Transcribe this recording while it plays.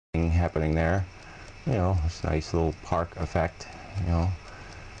happening there. You know, it's a nice little park effect, you know.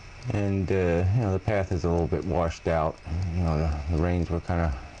 And you know, the path is a little bit washed out. You know, the rains were kind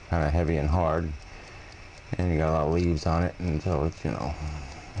of heavy and hard, and you got a lot of leaves on it, and so it's, you know,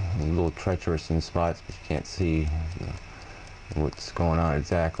 a little treacherous in spots, but you can't see what's going on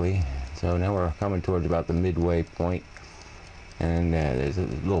exactly. So now we're coming towards about the midway point, and there's a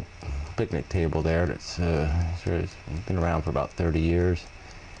little picnic table there that's been around for about 30 years,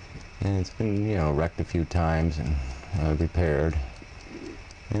 and it's been, you know, wrecked a few times and repaired.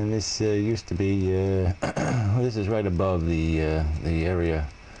 And this used to be well, this is right above the area,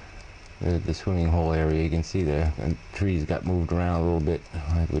 the swimming hole area. You can see the trees got moved around a little bit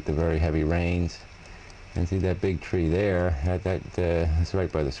with the very heavy rains. And see that big tree there, that's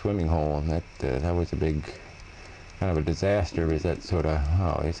right by the swimming hole, and that was a big kind of a disaster, because that sort of,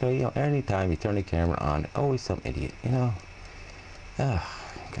 oh, so, you know, anytime you turn the camera on, always some idiot, you know. Oh,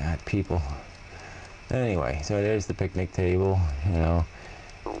 God, people. Anyway, so there's the picnic table, you know,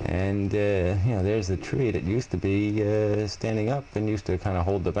 and you know, there's the tree that used to be standing up and used to kind of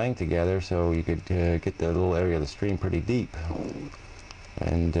hold the bank together, so you could get the little area of the stream pretty deep.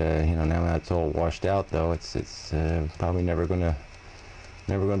 And you know, now it's all washed out, though. It's probably never gonna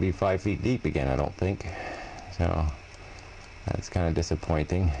be 5 feet deep again, I don't think. So that's kind of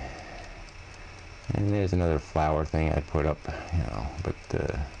disappointing. And there's another flower thing I put up, you know, but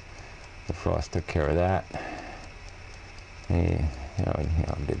the frost took care of that.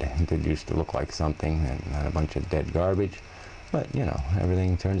 It did used to look like something, and not a bunch of dead garbage. But, you know,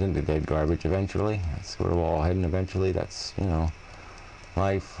 everything turns into dead garbage eventually. That's where we're all heading eventually. That's, you know,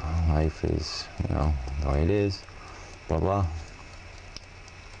 life is, you know, the way it is, blah blah.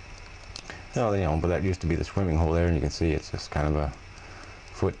 So, you know, but that used to be the swimming hole there, and you can see it's just kind of a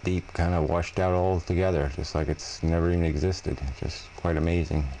foot deep, kind of washed out all together, just like it's never even existed. It's just quite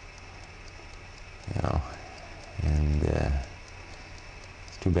amazing, you know. And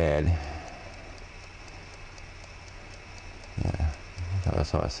it's too bad. Yeah, I thought I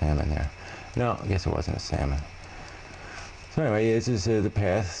saw a salmon there. No, I guess it wasn't a salmon. So anyway, this is the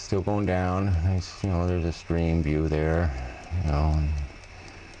path still going down. Nice, you know, there's a stream view there, you know, and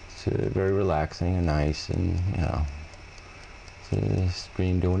it's very relaxing and nice, and, you know, it's a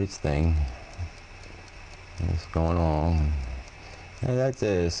stream doing its thing. And it's going along. And that's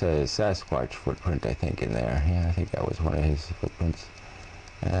a Sasquatch footprint, I think, in there. Yeah, I think that was one of his footprints.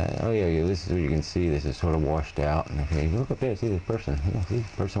 Oh yeah, this is what you can see. This is sort of washed out. And if you look up there, see this person. You know, see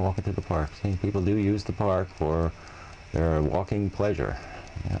this person walking through the park. See, people do use the park for their walking pleasure.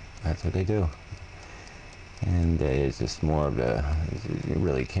 Yeah, that's what they do. And it's just more of the, you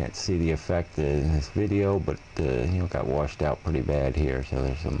really can't see the effect in this video, but you know, it got washed out pretty bad here. So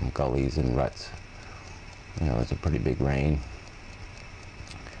there's some gullies and ruts. You know, it's a pretty big rain.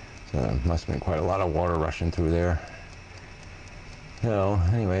 So there must have been quite a lot of water rushing through there. So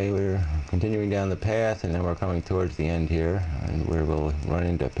anyway, we're continuing down the path, and then we're coming towards the end here, and where we'll run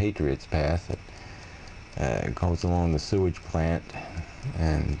into Patriot's Path. It goes along the sewage plant,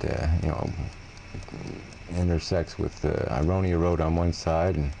 and you know, intersects with Ironia Road on one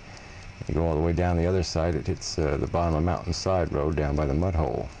side, and you go all the way down the other side. It hits the bottom of Mountainside Road down by the mud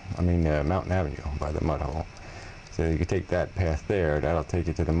hole. I mean Mountain Avenue by the mud hole. So you can take that path there. That'll take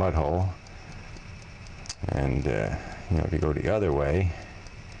you to the mud hole. And you know, if you go the other way,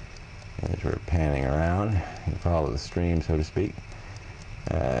 as we're panning around, you follow the stream, so to speak.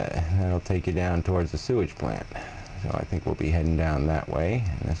 That'll take you down towards the sewage plant. So I think we'll be heading down that way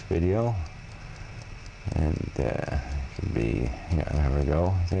in this video. And should be, yeah, there we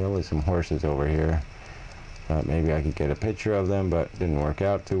go. See, there was some horses over here. Thought maybe I could get a picture of them, but didn't work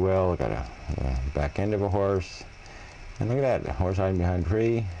out too well. Got a back end of a horse. And look at that, the horse hiding behind a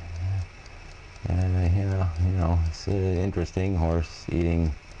tree. And you know, it's an interesting horse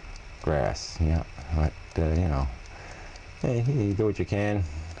eating grass. Yeah, but you know, hey, you do what you can.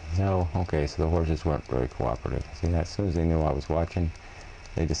 No, okay, so the horses weren't very cooperative. See, as soon as they knew I was watching,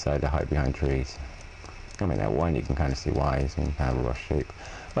 they decided to hide behind trees. I mean, that one you can kind of see why. He's in kind of a rough shape.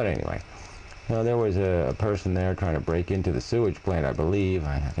 But anyway, so there was a person there trying to break into the sewage plant, I believe.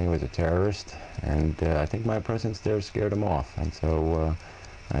 I think it was a terrorist, and I think my presence there scared him off. And so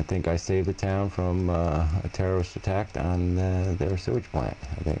I think I saved the town from a terrorist attack on their sewage plant.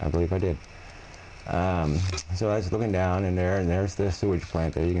 I believe I did. So I was looking down in there, and there's the sewage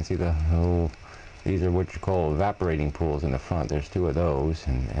plant there. You can see the whole, these are what you call evaporating pools in the front. There's two of those,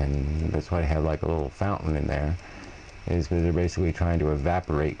 and that's why I have like a little fountain in there, is because they're basically trying to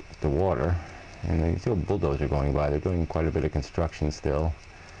evaporate the water. And you see a bulldozer going by. They're doing quite a bit of construction still.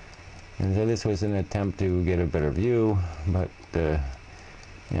 And so this was an attempt to get a better view, but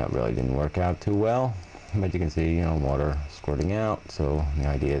You know, it really didn't work out too well, but you can see, you know, water squirting out. So the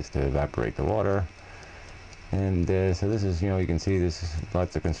idea is to evaporate the water. And so this is, you know, you can see this is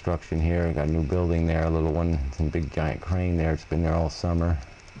lots of construction here. We got a new building there, a little one, some big giant crane there. It's been there all summer,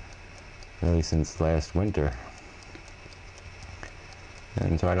 really since last winter.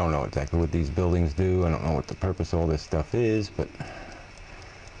 And so I don't know exactly what these buildings do. I don't know what the purpose of all this stuff is, but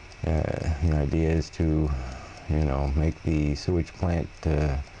the idea is to, you know, make the sewage plant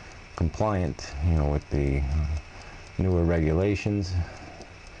compliant, you know, with the newer regulations.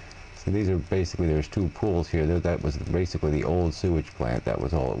 So these are basically, there's two pools here. That was basically the old sewage plant. That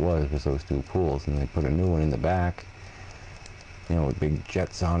was all it was those two pools. And they put a new one in the back, you know, with big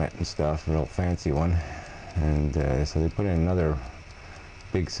jets on it and stuff, a real fancy one. And so they put in another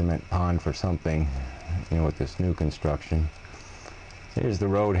big cement pond for something, you know, with this new construction. Here's the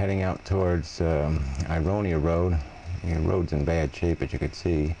road heading out towards Ironia Road. The road's in bad shape, as you could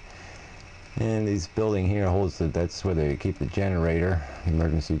see. And this building here holds that's where they keep the generator,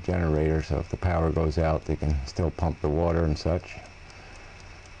 emergency generator, so if the power goes out they can still pump the water and such.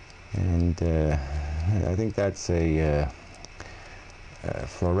 And I think that's a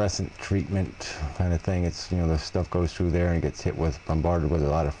fluorescent treatment kind of thing. It's, you know, the stuff goes through there and gets bombarded with a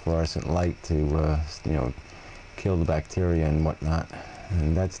lot of fluorescent light to, you know, kill the bacteria and whatnot.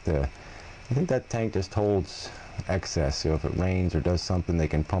 And I think that tank just holds excess, so if it rains or does something they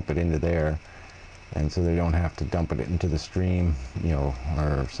can pump it into there, and so they don't have to dump it into the stream, you know,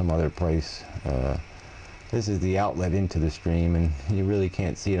 or some other place. This is the outlet into the stream, and you really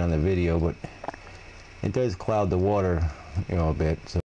can't see it on the video, but it does cloud the water, you know, a bit. So